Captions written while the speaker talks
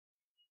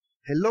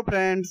Hello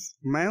friends,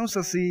 मैं हूं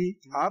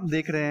शशि। आप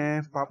देख रहे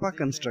हैं पापा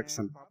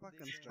कंस्ट्रक्शन।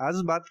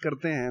 आज बात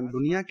करते हैं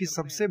दुनिया की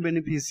सबसे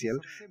beneficial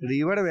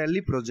river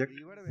valley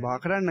project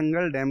Bhakra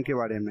Nangal dam के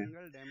बारे में।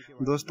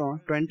 दोस्तों,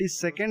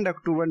 22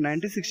 अक्टूबर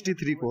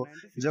 1963 को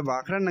जब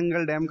भाखरा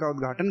नंगल डैम का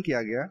उद्घाटन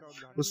किया गया,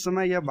 उस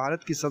समय यह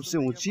भारत की सबसे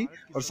ऊंची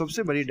और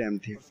सबसे बड़ी डैम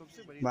थी।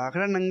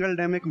 भाखरा नंगल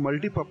डैम एक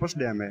मल्टीपर्पस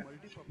डैम है।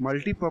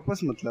 मल्टीपर्पस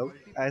मतलब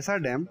ऐसा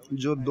डैम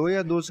जो दो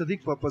या दो से अधिक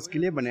पर्पस के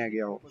लिए बनाया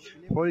गया हो।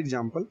 For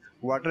example,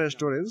 water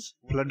storage,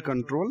 flood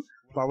control,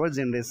 power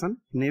generation,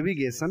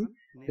 navigation,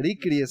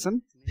 recreation,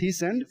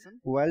 fish and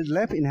wild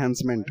life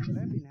enhancement.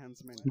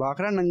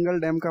 Bhakra Nangal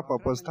dam का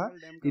पर्पस था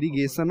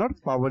इरिगेशन और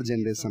पावर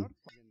जनरेशन,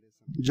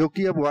 जो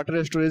कि अब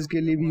वाटर स्टोरेज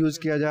के लिए भी यूज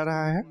किया जा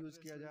रहा है,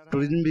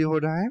 टूरिज्म भी हो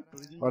रहा है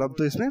और अब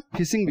तो इसमें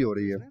फिशिंग भी हो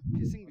रही है।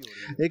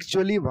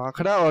 एक्चुअली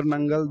भाखरा और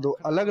नंगल दो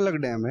अलग अलग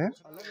डैम है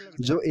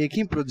जो एक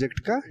ही प्रोजेक्ट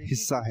का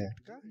हिस्सा है।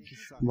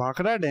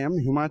 भाखरा डैम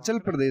हिमाचल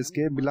प्रदेश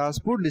के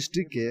बिलासपुर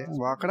डिस्ट्रिक्ट के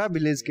भाखरा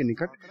विलेज के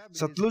निकट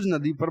सतलुज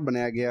नदी पर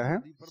बनाया गया है,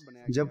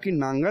 जबकि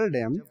नांगल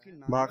डैम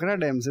भाखरा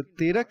डैम से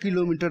 13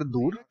 किलोमीटर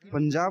दूर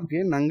पंजाब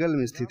के नंगल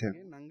में स्थित है।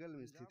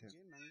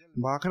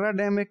 भाखरा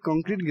डैम एक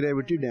कंक्रीट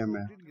ग्रेविटी डैम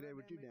है।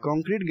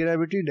 कंक्रीट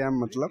ग्रेविटी डैम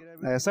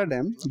मतलब ऐसा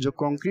डैम जो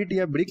कंक्रीट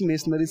या ब्रिक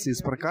मेसनरी से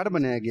इस प्रकार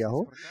बनाया गया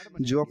हो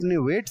जो अपने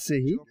वेट से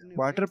ही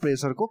वाटर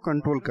प्रेशर को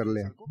कंट्रोल कर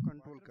ले।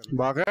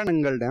 भाखरा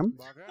नंगल डैम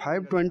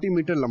 520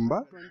 मीटर लंबा,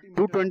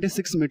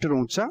 226 मीटर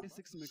ऊंचा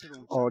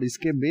और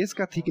इसके बेस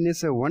का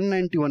थिकनेस है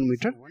 191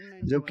 मीटर,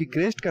 जबकि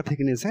क्रेस्ट का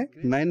थिकनेस है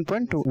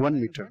 9.1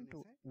 मीटर।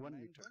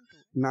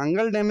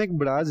 नांगल डैम एक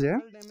बराज है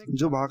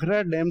जो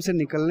भाखरा डैम से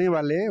निकलने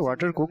वाले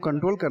वाटर को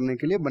कंट्रोल करने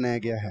के लिए बनाया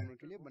गया है।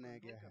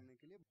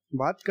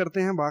 बात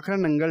करते हैं भाखरा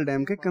नंगल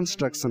डैम के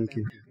कंस्ट्रक्शन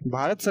की।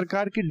 भारत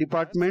सरकार की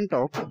डिपार्टमेंट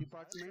ऑफ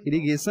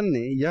इरिगेशन ने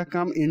यह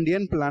काम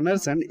इंडियन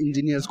प्लानर्स एंड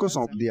इंजीनियर्स को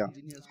सौंप दिया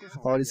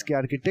और इसके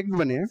आर्किटेक्ट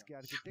बने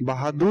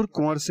बहादुर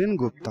कुंवर सेन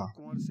गुप्ता।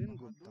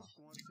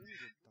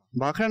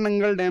 भाखरा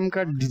नंगल डैम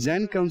का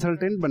डिजाइन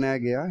कंसल्टेंट बनाया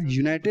गया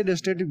यूनाइटेड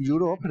स्टेट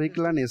ब्यूरो ऑफ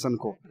रिक्लामेशन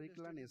को।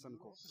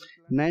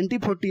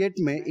 1948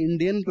 में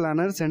Indian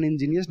planners and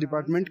engineers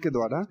department के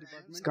द्वारा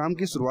इस काम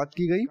की शुरुआत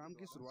की गई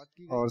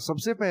और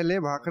सबसे पहले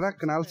भाखरा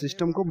कनाल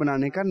सिस्टम को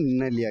बनाने का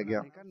निर्णय लिया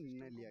गया।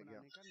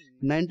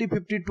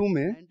 1952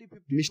 में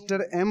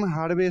मिस्टर एम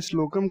हार्वे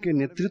स्लोकम के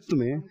नेतृत्व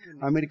में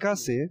अमेरिका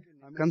से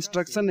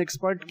कंस्ट्रक्शन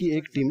एक्सपर्ट की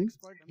एक टीम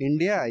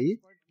इंडिया आई,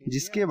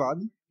 जिसके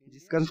बाद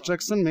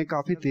कंस्ट्रक्शन में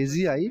काफी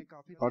तेजी आई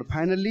और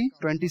फाइनली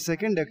 22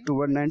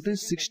 अक्टूबर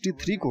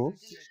 1963 को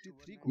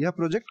यह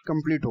प्रोजेक्ट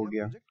कंप्लीट हो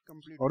गया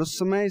और उस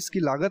समय इसकी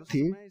लागत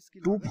थी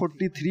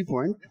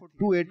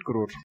 243.28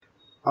 करोड़।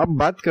 अब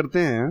बात करते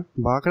हैं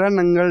भाखरा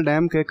नंगल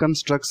डैम के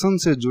कंस्ट्रक्शन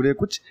से जुड़े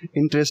कुछ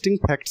इंटरेस्टिंग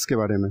फैक्ट्स के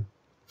बारे में।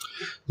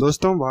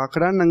 दोस्तों,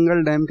 भाखरा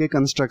नंगल डैम के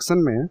कंस्ट्रक्शन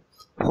में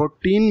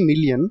 14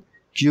 मिलियन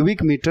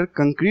क्यूबिक मीटर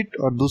कंक्रीट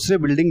और दूसरे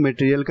बिल्डिंग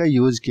मटेरियल का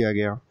यूज किया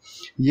गया।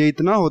 ये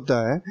इतना होता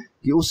है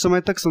कि उस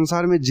समय तक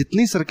संसार में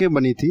जितनी सड़कें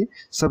बनी थी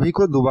सभी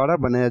को दोबारा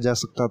बनाया जा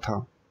सकता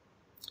था।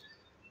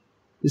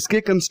 इसके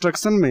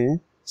कंस्ट्रक्शन में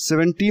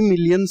 70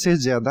 मिलियन से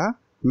ज्यादा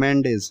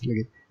मैन डेज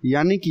लगे,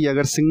 यानी कि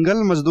अगर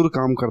सिंगल मजदूर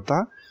काम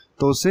करता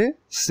तो उसे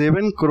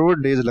 7 करोड़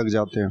डेज लग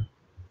जाते हैं।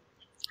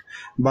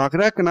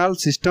 भाखरा कनाल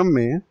सिस्टम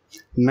में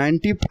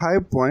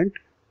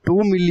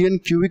 95.2 मिलियन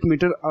क्यूबिक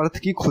मीटर अर्थ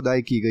की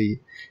खुदाई की गई।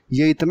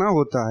 ये इतना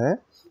होता है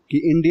कि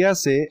इंडिया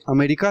से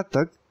अमेरिका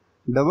तक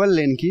डबल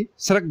लेन की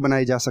सड़क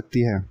बनाई जा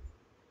सकती है।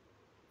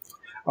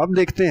 अब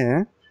देखते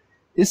हैं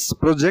इस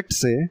प्रोजेक्ट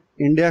से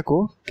इंडिया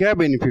को क्या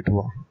बेनिफिट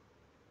हुआ।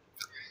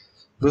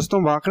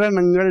 दोस्तों, भाखरा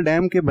नंगल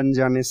डैम के बन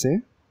जाने से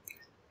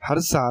हर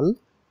साल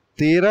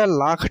 13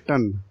 लाख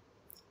टन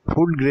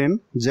फूड ग्रेन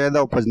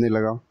ज़्यादा उपजने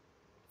लगा।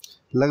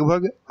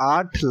 लगभग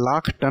 8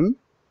 लाख टन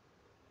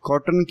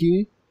कॉटन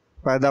की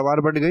पैदावार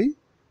बढ़ गई।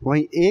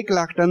 वहीं 1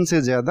 लाख टन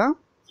से ज़्यादा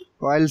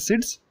ऑयल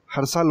सीड्स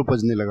हर साल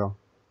उपजने लगा।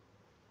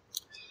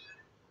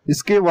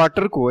 इसके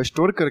वाटर को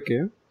स्टोर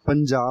करके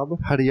पंजाब,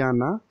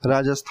 हरियाणा,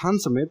 राजस्थान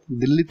समेत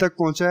दिल्ली तक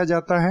पहुंचाया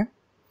जाता है।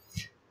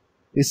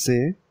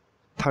 इससे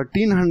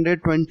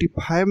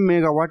 1325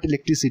 मेगावाट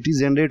इलेक्ट्रिसिटी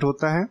जनरेट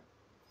होता है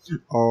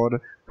और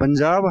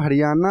पंजाब,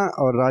 हरियाणा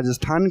और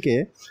राजस्थान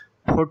के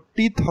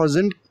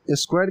 40,000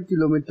 स्क्वायर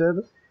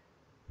किलोमीटर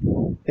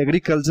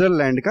एग्रीकल्चरल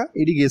लैंड का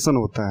इरिगेशन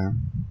होता है।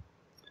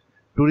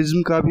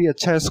 टूरिज्म का भी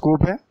अच्छा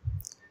स्कोप है,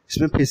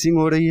 इसमें फिशिंग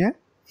हो रही है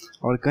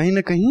और कहीं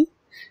ना कहीं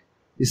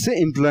इससे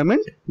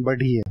एम्प्लॉयमेंट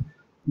बढ़ी है।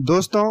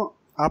 दोस्तों,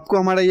 आपको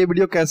हमारा ये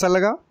वीडियो कैसा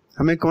लगा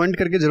हमें कमेंट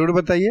करके ज़रूर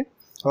बताइए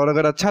और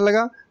अगर अच्छा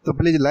लगा तो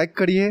प्लीज़ लाइक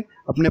करिए,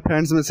 अपने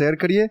फ्रेंड्स में शेयर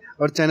करिए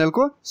और चैनल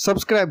को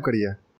सब्सक्राइब करिए।